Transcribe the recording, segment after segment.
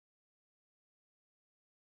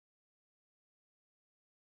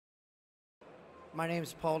My name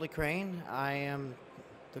is Paul DeCrane. I am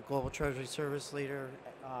the Global Treasury Service Leader,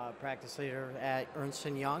 Practice Leader at Ernst &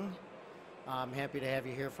 Young. I'm happy to have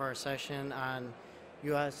you here for our session on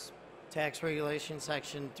U.S. Tax Regulation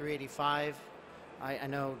Section 385. I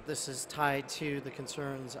know this is tied to the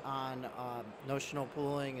concerns on notional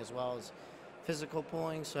pooling as well as physical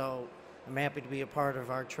pooling, so I'm happy to be a part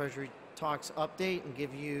of our Treasury Talks update and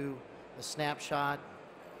give you a snapshot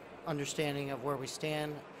understanding of where we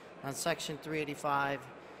stand on Section 385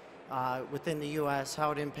 within the U.S.,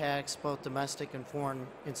 how it impacts both domestic and foreign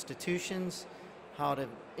institutions, how it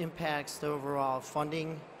impacts the overall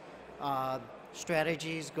funding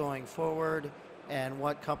strategies going forward, and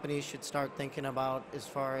what companies should start thinking about as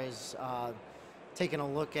far as taking a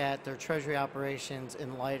look at their treasury operations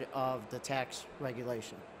in light of the tax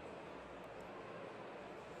regulation.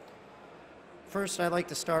 First, I'd like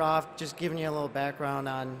to start off just giving you a little background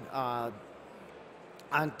on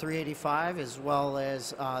 385 as well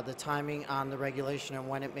as the timing on the regulation and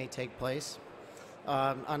when it may take place.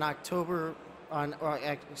 On April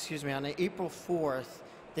 4th,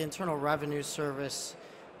 the Internal Revenue Service,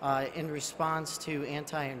 in response to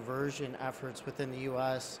anti-inversion efforts within the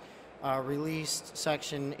U.S., released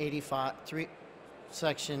Section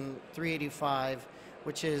 385,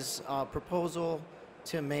 which is a proposal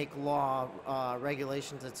to make law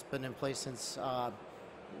regulations that's been in place since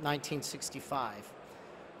 1965.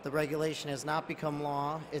 The regulation has not become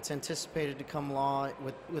law. It's anticipated to become law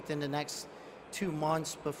within the next 2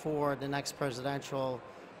 months before the next presidential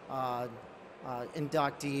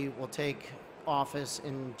inductee will take office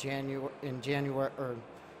in January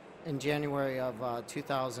of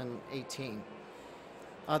 2018.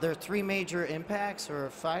 There are three major impacts or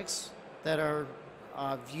effects that are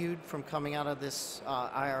viewed from coming out of this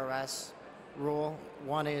IRS rule.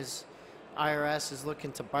 One is IRS is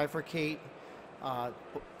looking to bifurcate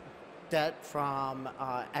debt from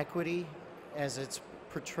equity as it's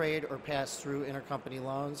portrayed or passed through intercompany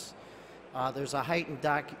loans. There's a heightened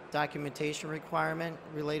documentation requirement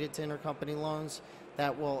related to intercompany loans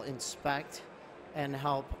that will inspect and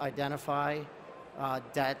help identify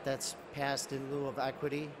debt that's passed in lieu of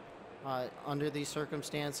equity under these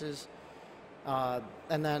circumstances.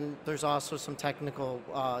 And then there's also some technical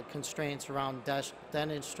constraints around debt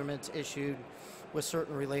instruments issued with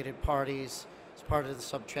certain related parties as part of the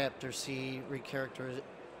Subchapter C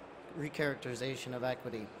recharacterization of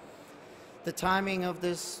equity. The timing of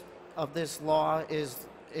this law is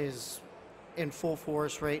in full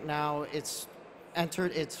force right now. It's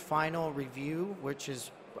entered its final review, which is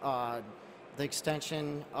the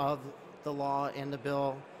extension of the law and the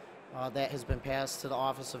bill that has been passed to the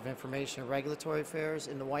Office of Information and Regulatory Affairs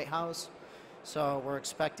in the White House. So we're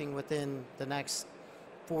expecting within the next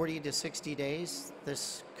 40 to 60 days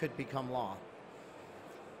this could become law.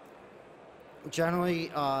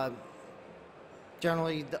 Generally,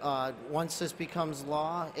 once this becomes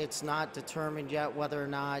law, it's not determined yet whether or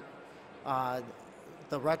not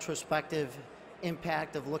the retrospective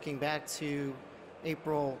impact of looking back to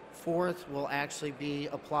April 4th will actually be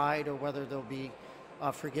applied, or whether there'll be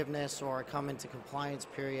forgiveness or a come into compliance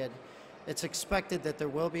period. It's expected that there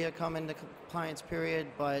will be a come into compliance period,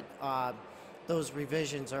 but those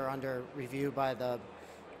revisions are under review by the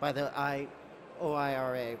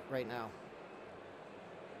OIRA right now.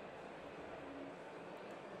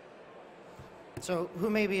 So who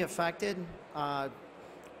may be affected?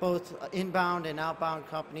 Both inbound and outbound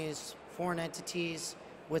companies, foreign entities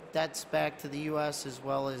with debts back to the U.S., as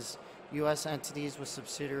well as U.S. entities with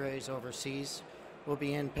subsidiaries overseas will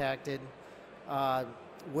be impacted as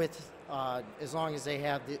long as they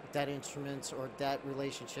have the debt instruments or debt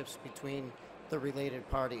relationships between the related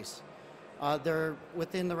parties.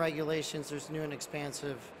 Within the regulations, there's new and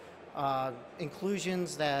expansive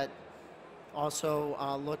inclusions that also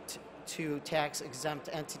looked to tax-exempt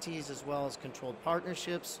entities as well as controlled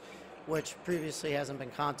partnerships, which previously hasn't been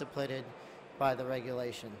contemplated by the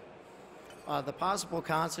regulation. The possible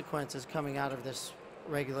consequences coming out of this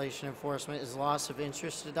regulation enforcement is loss of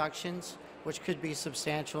interest deductions, which could be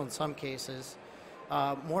substantial in some cases.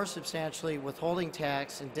 More substantially, withholding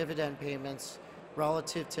tax and dividend payments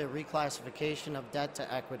relative to reclassification of debt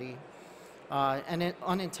to equity, and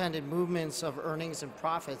unintended movements of earnings and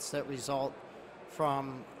profits that result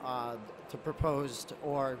from the proposed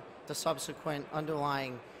or the subsequent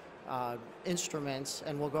underlying instruments,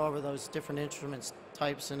 and we'll go over those different instruments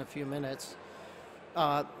types in a few minutes.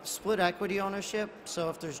 Split equity ownership, so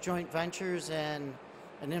if there's joint ventures and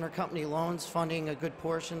an intercompany loans funding a good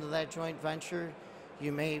portion of that joint venture,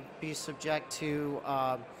 you may be subject to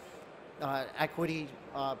equity,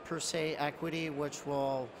 per se equity, which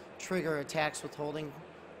will trigger a tax withholding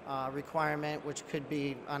requirement, which could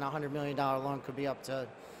be on a $100 million loan, could be up to,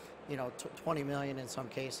 20 million in some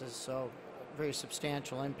cases. So very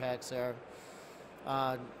substantial impacts there.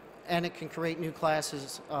 And it can create new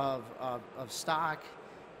classes of stock,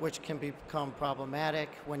 which can become problematic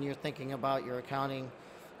when you're thinking about your accounting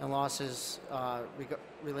and losses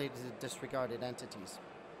related to disregarded entities.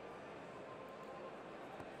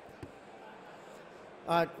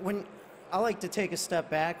 I like to take a step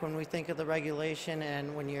back when we think of the regulation,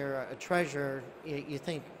 and when you're a treasurer, you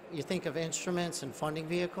think of instruments and funding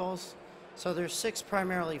vehicles. So there's 6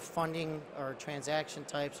 primarily funding or transaction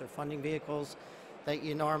types or funding vehicles that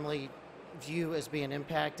you normally view as being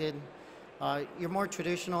impacted. Your more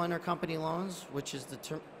traditional intercompany loans, which is the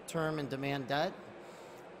term and demand debt,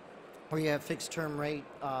 where you have fixed term rate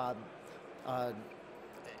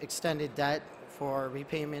extended debt for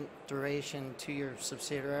repayment duration to your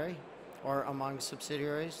subsidiary or among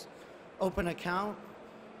subsidiaries. Open account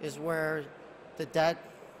is where the debt,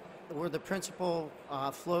 where the principal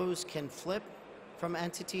flows can flip from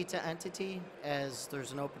entity to entity as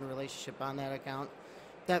there's an open relationship on that account.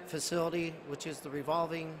 Debt facility, which is the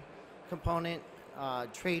revolving component.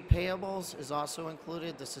 Trade payables is also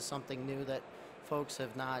included. This is something new that folks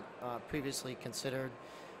have not previously considered,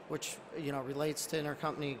 which relates to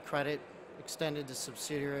intercompany credit extended to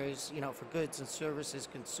subsidiaries, for goods and services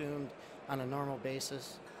consumed on a normal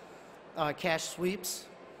basis. Cash sweeps.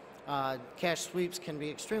 Cash sweeps can be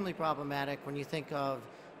extremely problematic when you think of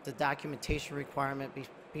the documentation requirement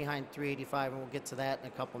behind 385, and we'll get to that in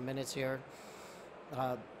a couple minutes here.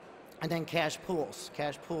 And then cash pools.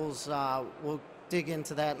 Cash pools, we'll dig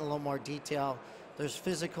into that in a little more detail. There's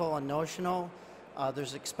physical and notional.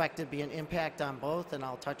 There's expected to be an impact on both, and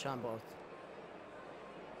I'll touch on both.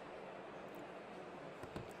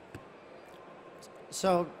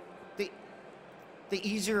 So the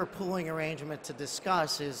easier pooling arrangement to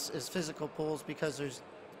discuss is physical pools, because there's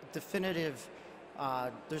a definitive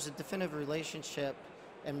relationship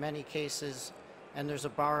in many cases, and there's a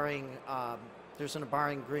borrowing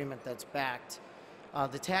agreement that's backed.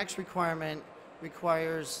 The tax requirement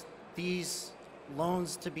requires these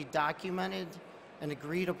loans to be documented and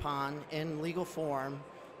agreed upon in legal form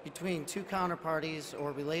between 2 counterparties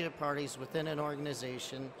or related parties within an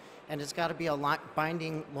organization, and it's got to be a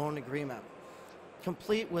binding loan agreement,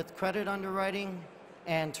 complete with credit underwriting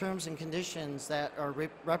and terms and conditions that are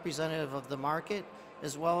representative of the market,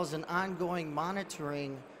 as well as an ongoing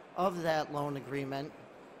monitoring of that loan agreement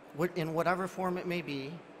in whatever form it may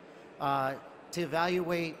be, to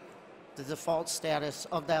evaluate the default status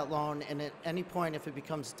of that loan, and at any point, if it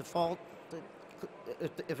becomes default,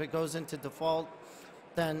 if it goes into default,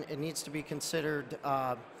 then it needs to be considered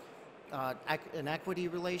an equity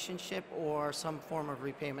relationship, or some form of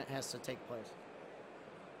repayment has to take place.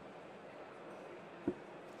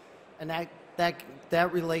 And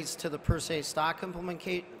that relates to the per se stock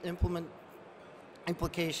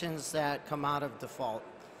implications that come out of default.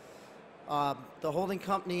 The holding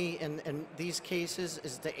company in these cases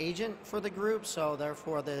is the agent for the group, so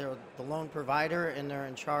therefore they're the loan provider, and they're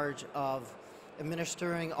in charge of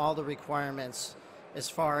administering all the requirements as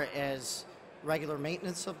far as regular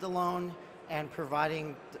maintenance of the loan and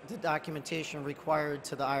providing the documentation required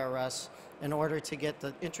to the IRS in order to get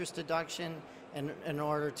the interest deduction and in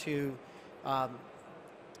order to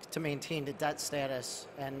maintain the debt status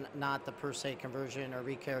and not the per se conversion or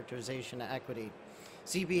recharacterization of equity.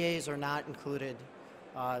 ZBAs are not included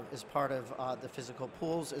as part of the physical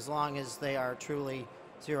pools, as long as they are truly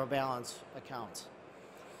zero balance accounts.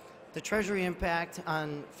 The Treasury impact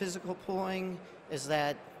on physical pooling is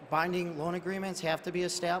that binding loan agreements have to be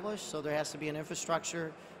established, so there has to be an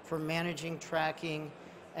infrastructure for managing, tracking,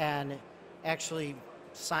 and actually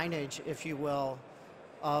signage, if you will,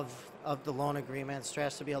 of the loan agreements. There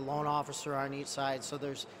has to be a loan officer on each side, so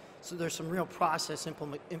there's some real process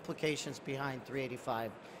implications behind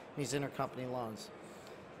 385, these intercompany loans.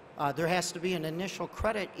 There has to be an initial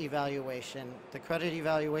credit evaluation. The credit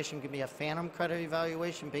evaluation can be a phantom credit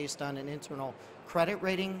evaluation based on an internal credit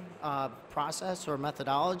rating process or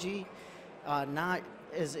methodology, not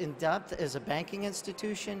as in-depth as a banking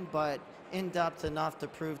institution, but in-depth enough to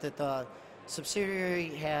prove that the subsidiary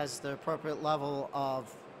has the appropriate level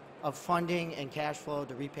of funding and cash flow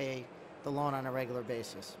to repay the loan on a regular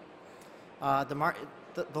basis. The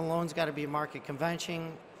loan's got to be market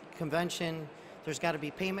convention. There's got to be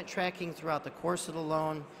payment tracking throughout the course of the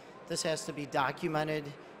loan. This has to be documented,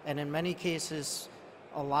 and in many cases,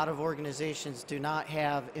 a lot of organizations do not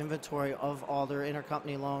have inventory of all their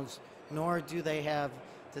intercompany loans, nor do they have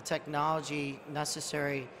the technology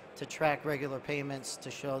necessary to track regular payments to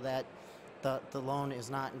show that the loan is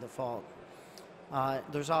not in default.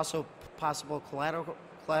 There's also possible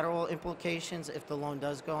collateral implications if the loan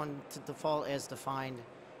does go into default as defined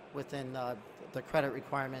within the credit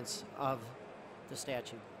requirements of the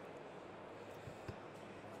statute.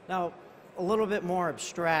 Now, a little bit more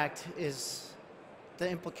abstract is the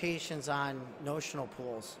implications on notional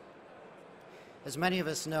pools. As many of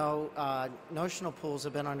us know, notional pools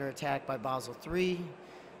have been under attack by Basel III.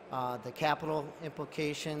 The capital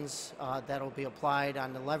implications that will be applied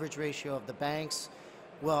on the leverage ratio of the banks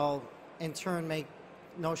will in turn make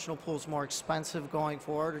notional pools more expensive going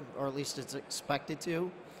forward, or at least it's expected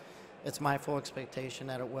to. It's my full expectation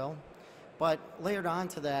that it will. But layered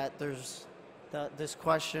onto that, there's this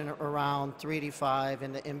question around 385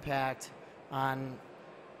 and the impact on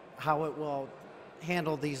how it will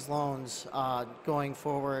handle these loans going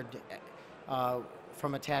forward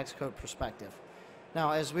from a tax code perspective.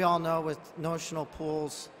 Now, as we all know, with notional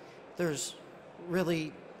pools, there's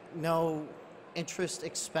really no interest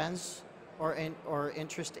expense or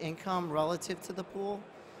interest income relative to the pool,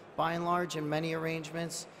 by and large, in many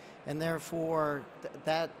arrangements, and therefore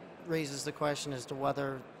that raises the question as to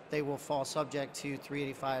whether they will fall subject to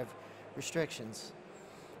 385 restrictions.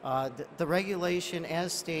 The regulation,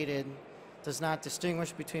 as stated, does not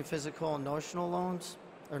distinguish between physical and notional loans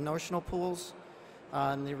or notional pools.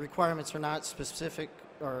 And the requirements are not specific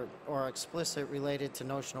or explicit related to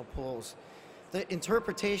notional pools. The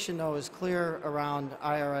interpretation, though, is clear around the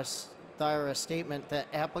IRS statement that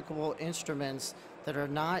applicable instruments that are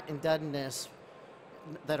not indebtedness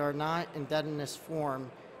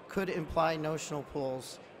form could imply notional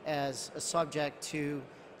pools as a subject to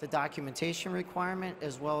the documentation requirement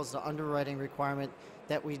as well as the underwriting requirement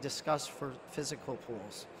that we discussed for physical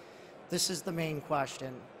pools. This is the main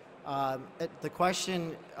question. The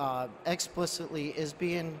question explicitly is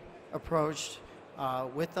being approached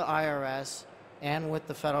with the IRS and with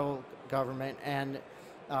the federal government, and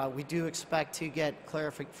we do expect to get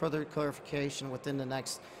further clarification within the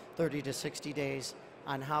next 30 to 60 days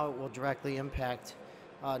on how it will directly impact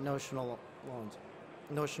notional loans,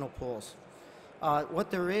 notional pools. What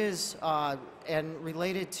there is, and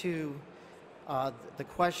related to the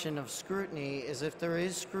question of scrutiny, is if there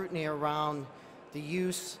is scrutiny around the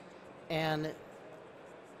use and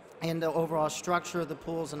the overall structure of the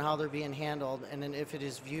pools and how they're being handled, and then if it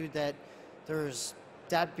is viewed that there's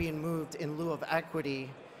debt being moved in lieu of equity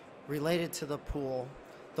related to the pool,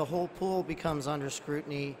 the whole pool becomes under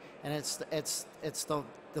scrutiny, and it's the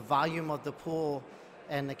volume of the pool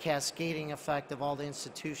and the cascading effect of all the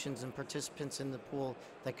institutions and participants in the pool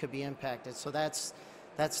that could be impacted. So that's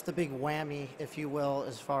the big whammy, if you will,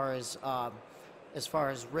 as far as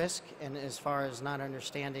risk and as far as not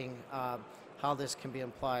understanding how this can be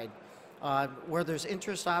applied. Where there's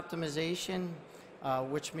interest optimization,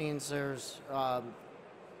 which means there's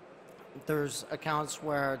accounts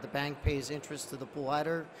where the bank pays interest to the pool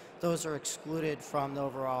header, those are excluded from the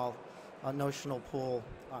overall notional pool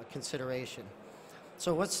consideration.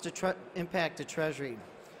 So what's the impact to Treasury?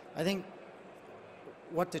 I think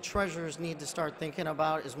what the treasurers need to start thinking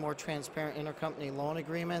about is more transparent intercompany loan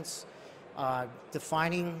agreements,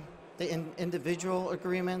 defining the individual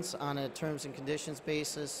agreements on a terms and conditions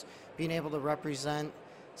basis, being able to represent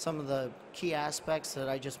some of the key aspects that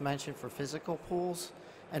I just mentioned for physical pools,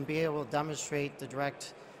 and be able to demonstrate the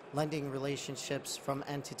direct lending relationships from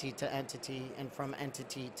entity to entity and from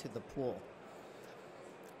entity to the pool.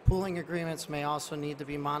 Pooling agreements may also need to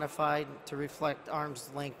be modified to reflect arm's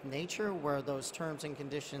length nature, where those terms and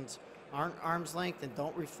conditions aren't arm's length and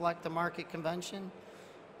don't reflect the market convention.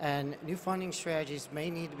 And new funding strategies may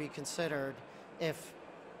need to be considered if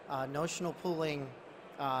notional pooling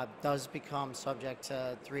does become subject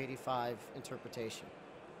to 385 interpretation.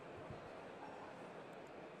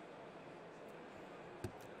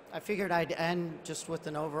 I figured I'd end just with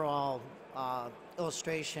an overall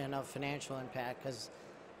illustration of financial impact, because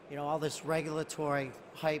all this regulatory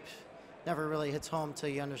hype never really hits home till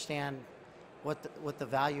you understand what the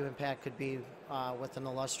value impact could be with an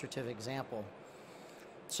illustrative example.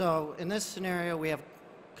 So in this scenario, we have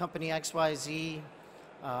company XYZ,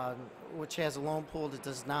 which has a loan pool that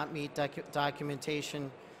does not meet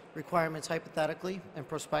documentation requirements hypothetically and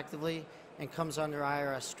prospectively, and comes under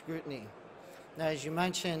IRS scrutiny. Now, as you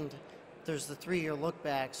mentioned, there's the 3-year look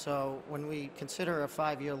back. So when we consider a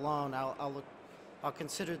 5-year loan, I'll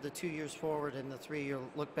consider the 2 years forward and the 3-year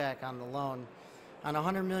look back on the loan. On a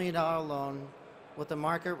 $100 million loan with a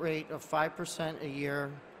market rate of 5% a year,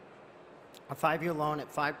 a 5-year loan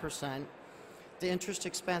at 5%, the interest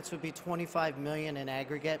expense would be $25 million in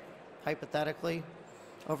aggregate, hypothetically,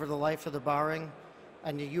 over the life of the borrowing,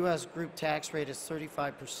 and the U.S. group tax rate is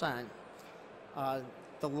 35%.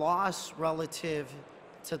 the loss relative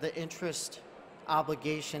to the interest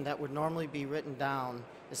obligation that would normally be written down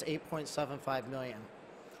is $8.75 million.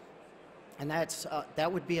 And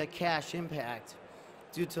that would be a cash impact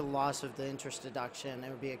due to the loss of the interest deduction. It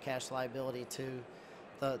would be a cash liability to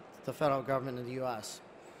the federal government of the U.S.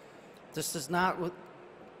 This does not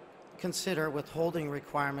consider withholding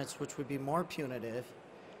requirements, which would be more punitive,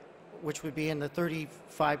 which would be in the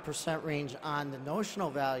 35% range on the notional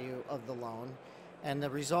value of the loan, and the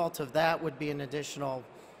result of that would be an additional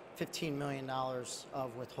 $15 million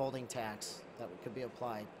of withholding tax that could be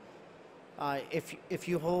applied. If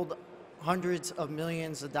you hold hundreds of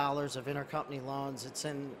millions of dollars of intercompany loans, it's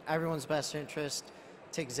in everyone's best interest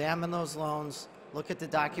to examine those loans, look at the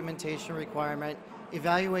documentation requirement,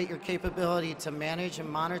 evaluate your capability to manage and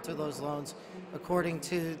monitor those loans according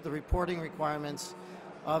to the reporting requirements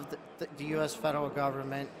of the U.S. federal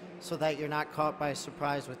government, so that you're not caught by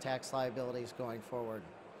surprise with tax liabilities going forward.